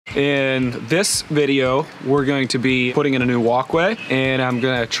In this video, we're going to be putting in a new walkway, and I'm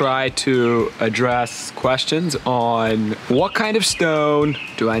gonna try to address questions on what kind of stone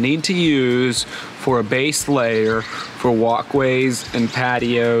do I need to use for a base layer for walkways and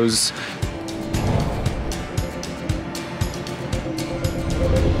patios.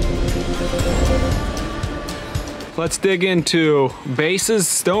 Let's dig into bases,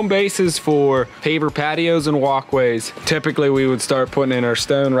 stone bases for paver patios and walkways. Typically we would start putting in our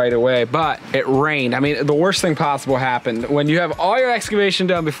stone right away, but it rained. I mean, the worst thing possible happened. When you have all your excavation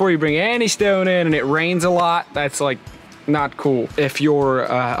done before you bring any stone in and it rains a lot, that's like not cool. If you're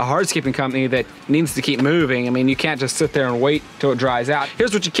a hardscaping company that needs to keep moving, I mean, you can't just sit there and wait till it dries out.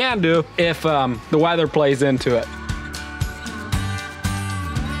 Here's what you can do if the weather plays into it.